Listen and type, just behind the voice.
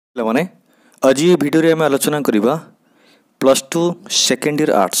माने आज ये वीडियो रे आम आलोचना करिबा +2 सेकेंड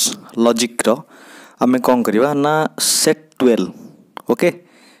ईयर आर्ट्स लॉजिक रो आमे कोन करिबा ना सेट 12 ओके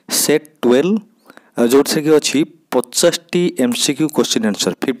सेट 12 जोट से कि अछि 50 T MCQ question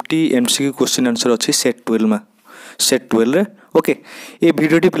answer 50 MCQ question answer अछि सेट 12 में सेट 12 रे ओके ये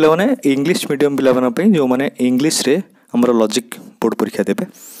वीडियो टी पिला माने इंग्लिश मीडियम पिला माने पे जो माने इंग्लिश रे हमरो लॉजिक बोर्ड परीक्षा देबे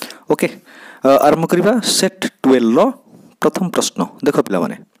ओके आरंभ करिबा सेट 12 रो प्रथम प्रश्न देखो पिला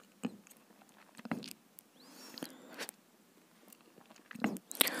माने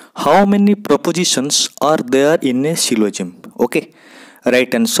How many propositions are there in a syllogism? Okay,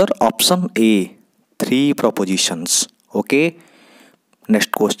 right answer option A, 3 propositions. Okay,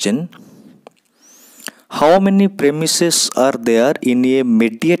 next question. How many premises are there in a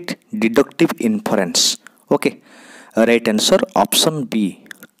mediate deductive inference? Okay, right answer option B,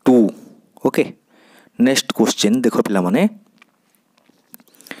 2. Okay, next question. देखो पिला माने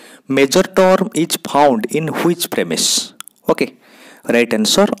major term is found in which premise? Okay. Right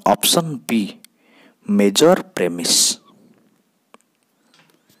answer option B, major premise.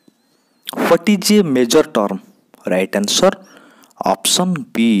 What is a major term? Right answer option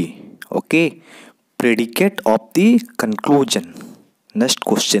B, okay, predicate of the conclusion. Next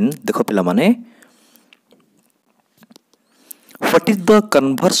question देखो पिला माने what is the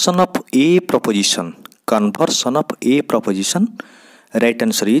conversion of a proposition? Conversion of a proposition. Right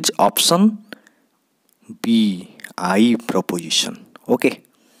answer is option B, I proposition. Okay,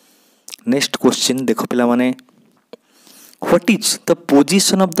 next question देखो पिला माने what is the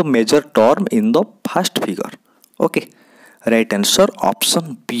position of the major term in the first figure? Okay, right answer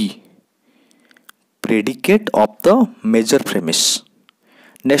option B, predicate of the major premise.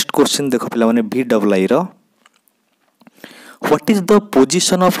 Next question देखो पिला माने B double I row what is the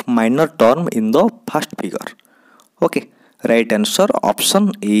position of minor term in the first figure? Okay, right answer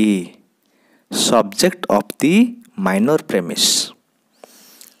option A, subject of the minor premise.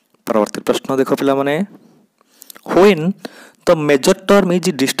 परवर्ती प्रश्न देखो पिला माने when the major term is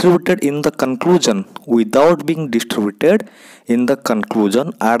distributed in the conclusion without being distributed in the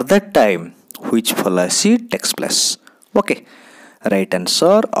conclusion at that time which fallacy takes place? Okay, right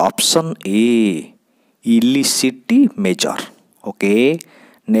answer option A, illicit measure. Okay,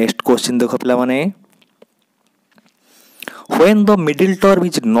 next question देखो पिला माने when the middle term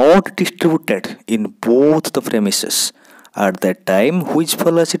is not distributed in both the premises at that time which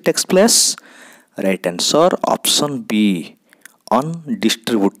fallacy takes place? Right answer option B,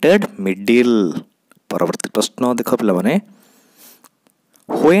 undistributed middle. परवर्ती प्रश्न देखो पिला माने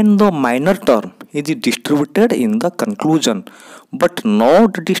when the minor term is distributed in the conclusion but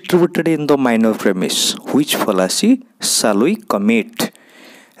not distributed in the minor premise which fallacy shall we commit?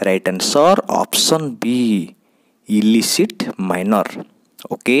 Right answer option B, illicit minor.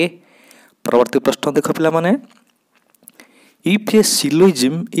 Okay, परवर्ती प्रश्न देखो पिला माने if a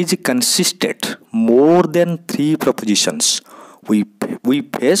syllogism is consisted more than 3 propositions we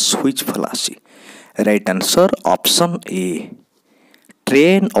face which fallacy? Right answer option A,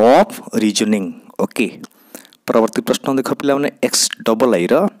 train of reasoning. Okay, परवर्ती प्रश्न देखो पिला माने x double I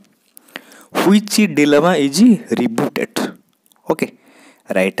row which dilemma is rebutted? Okay,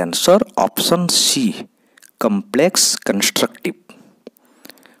 right answer option C, complex constructive.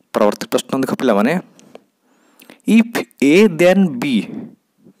 परवर्ती प्रश्न देखो पिला माने if A then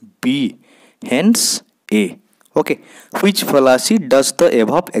B hence A. Okay, which fallacy does the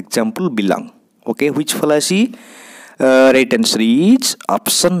above example belong? Okay, which fallacy? Right answer is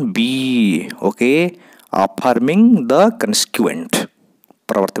option B. Okay, affirming the consequent.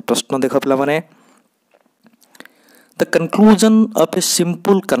 परवर्ती प्रश्न देखो पिला माने the conclusion of a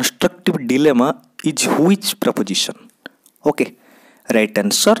simple constructive dilemma is which proposition? Okay, right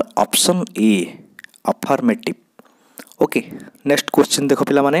answer option A, affirmative. Okay, next question देखो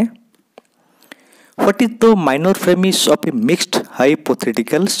पिला माने what is the minor premise of a mixed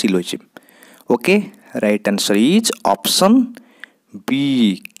hypothetical syllogism? Okay, right answer is option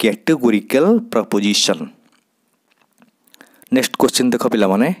B, categorical proposition. Next question देखो पिला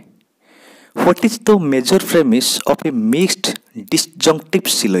माने what is the major premise of a mixed disjunctive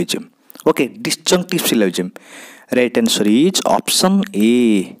syllogism? Okay, disjunctive syllogism. Right answer is option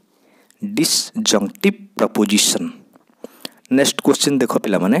A, disjunctive proposition. Next question देखो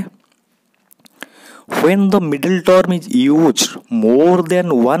पिला माने when the middle term is used more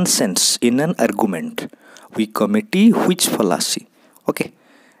than one sense in an argument we commit which fallacy? Okay,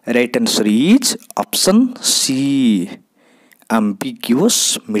 right answer is option C,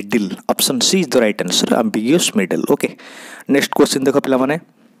 ambiguous middle. Option C is the right answer, ambiguous middle. Okay, next question देखो पिला माने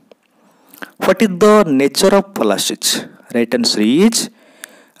what is the nature of fallacies? Right answer is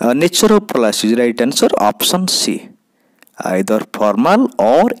Nature of fallacies, right answer option C, either formal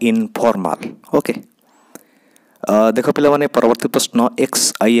or informal. Okay. देखो पिला माने परवर्ती प्रश्न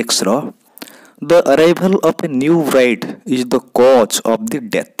XIX row the arrival of a new bride is the cause of the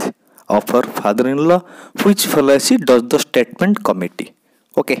death of her father-in-law. Which fallacy does the statement committee?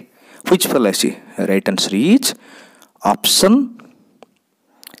 Okay, which fallacy? Right answer is option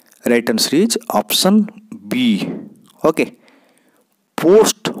B. Okay,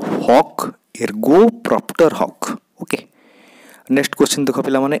 post hoc ergo propter hoc. Okay, next question देखो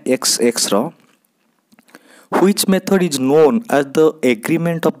पिला माने XX row which method is known as the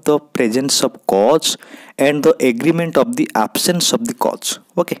agreement of the presence of cause and the agreement of the absence of the cause?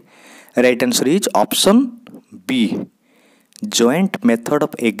 Okay, right answer is option B, joint method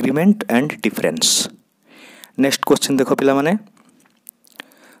of agreement and difference. Next question देखो पिला माने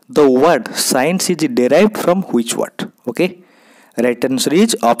the word science is derived from which word? Okay, right answer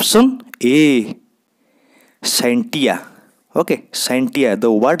is option A, scientia. Okay, scientia,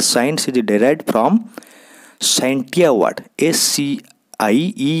 the word science is derived from scientia word, SCIENTIOA.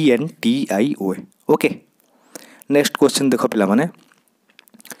 Okay, next question देखो पिला माने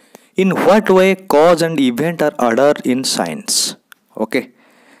in what way cause and event are ordered in science? Okay,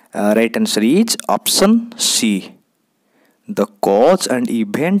 right answer is option C, the cause and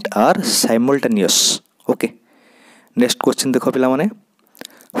event are simultaneous. Okay, next question देखो पिला माने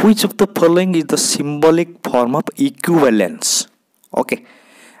which of the following is the symbolic form of equivalence? Okay,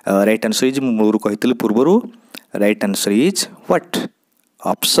 right answer is मूलरू कहितले पूर्वरू right answer is what?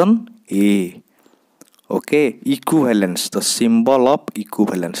 Option A. Okay, equivalence, the symbol of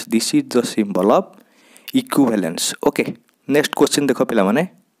equivalence. This is the symbol of equivalence. Okay, next question देखो पिला माने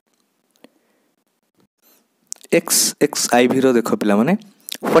XXIV रो देखो पिला माने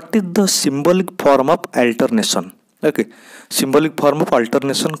what is the symbolic form of alternation? Okay, symbolic form of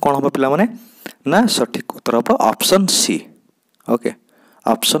alternation कौन होगा पिला माने ना सठिक उत्तर होगा option C. Okay,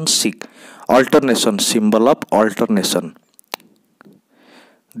 option C, alternation, symbol of alternation.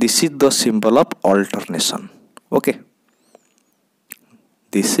 This is the symbol of alternation. Okay,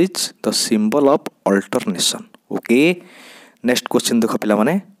 this is the symbol of alternation. Okay, next question देखो पिला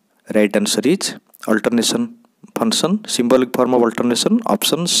माने right answer is alternation function, symbolic form of alternation,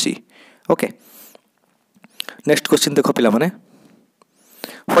 option C. Okay, next question देखो पिला माने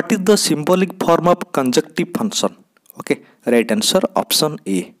what is the symbolic form of conjunctive function? Okay, right answer option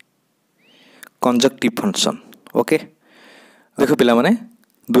A, conjunctive function. Okay, देखो पिला माने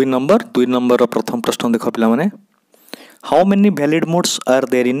 2 number प्रथम प्रश्न देखो पिला माने how many valid modes are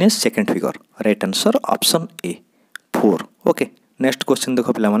there in a second figure? Right answer option A, 4. Okay, next question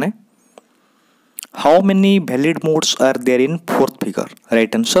देखो पिला माने how many valid modes are there in fourth figure?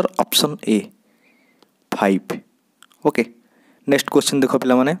 Right answer option A, 5. Okay, next question देखो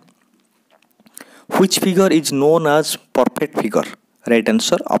पिला माने which figure is known as perfect figure? Right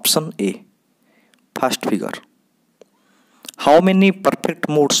answer option A, first figure. How many perfect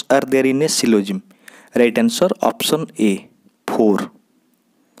modes are there in a syllogism? Right answer option A, 4.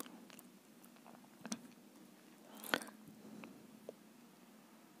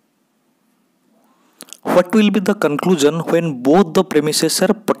 What will be the conclusion when both the premises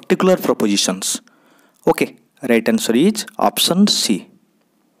are particular propositions? Okay, right answer is option C,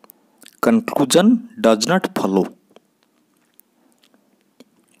 conclusion does not follow.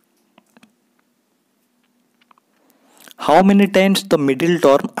 How many times the middle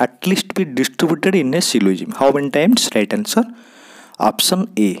term at least be distributed in a syllogism? How many times? Right answer option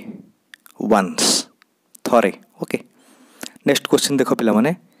A, once, thore. Okay, next question देखो पिला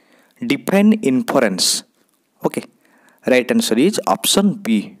माने define inference. Okay, right answer is option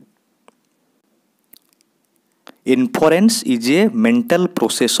B, inference is a mental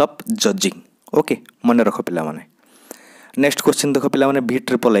process of judging. Okay, मने रखो पिला माने next question देखो पिला माने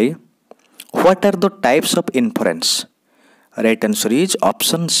B what are the types of inference? Right answer is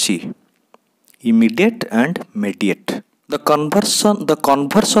option C, immediate and mediate. The converse of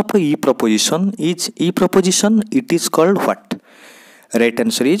a E proposition is E proposition. It is called what? Right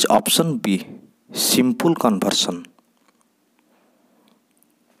answer is option B, simple conversion.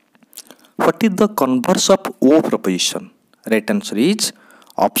 What is the converse of O proposition? Right answer is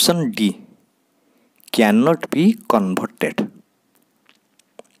option D, cannot be converted.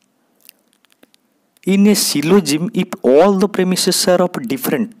 In a syllogism, if all the premises are of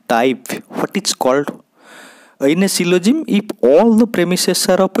different type, what is called? In a syllogism, if all the premises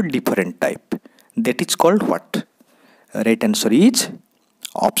are of a different type, that is called what? Right answer is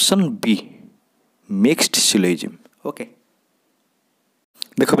option B, mixed syllogism. Okay.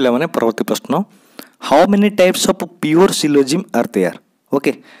 देखो पिला माने परवर्ती प्रश्न how many types of pure syllogism are there?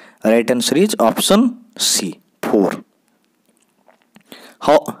 Okay, right answer is option C, 4.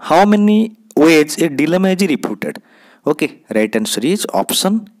 How many ways a dilemma is refuted? Okay, right answer is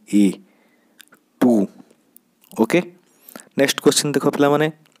option A, 2. Okay, next question देखो पिला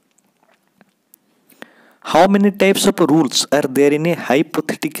माने, how many types of rules are there in a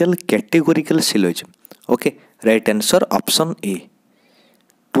hypothetical categorical syllogism? Okay, right answer option A,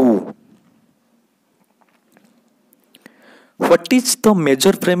 2. What is the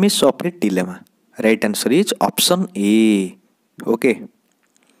major premise of a dilemma? Right answer is option A. Okay,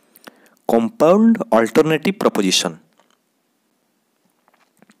 compound alternative proposition.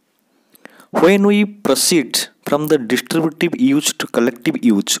 When we proceed from the distributive use to collective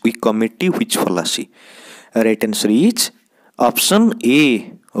use, we commit which fallacy? Right answer is option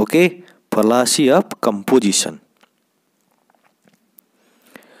A. Okay, fallacy of composition.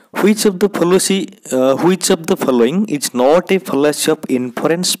 Which of the following is not a fallacy of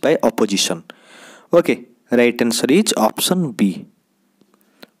inference by opposition? Okay, right answer is option B,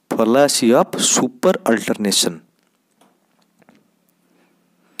 fallacy of super alternation.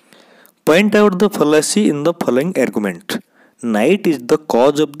 Point out the fallacy in the following argument. Night is the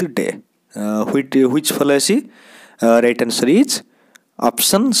cause of the day. Which fallacy? Right answer is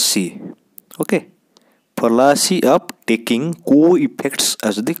option C. Okay, fallacy of taking co-effects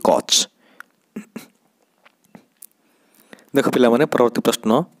as the cause. देखो पिला माने परवर्ती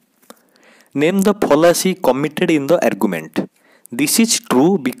प्रश्न, name the fallacy committed in the argument. This is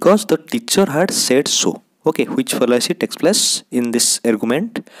true because the teacher had said so. Okay, which fallacy takes place in this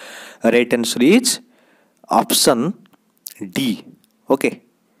argument? Right answer is option D. Okay,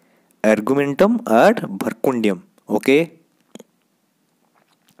 argumentum ad verecundiam. Okay,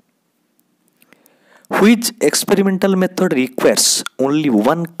 which experimental method requires only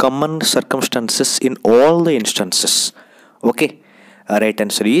one common circumstances in all the instances? Okay, right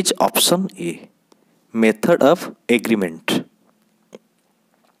answer is option A, method of agreement.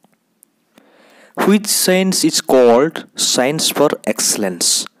 Which science is called science for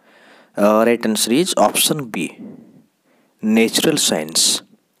excellence? Right answer is option B, natural science.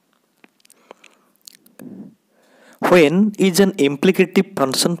 When is an implicative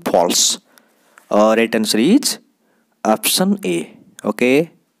function false? Right answer is option A.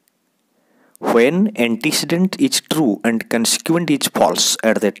 Okay, when antecedent is true and consequent is false,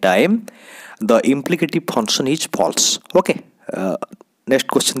 at that time the implicative function is false. Okay, next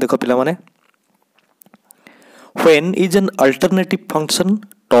question देखो पिला माने, when is an alternative function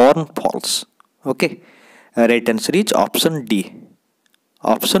torn false? Okay, right answer is option D.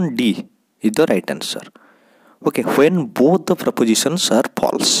 Option D is the right answer. Okay, when both the propositions are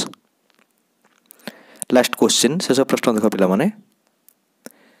false. Last question, शेष प्रश्न देखो पिला माने,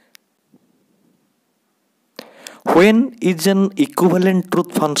 when is an equivalent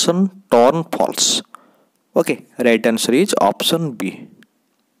truth function torn false? Okay, right answer is option B.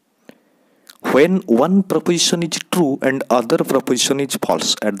 When one proposition is true and other proposition is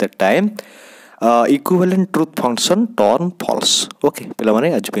false, at that time equivalent truth function torn false. Okay, पिला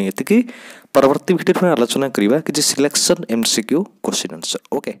माने आज पे ये कि परवर्ती video में आलोचना करिबा कि selection MCQ question answer.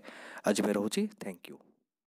 Okay, आज में रहूची, थैंक यू.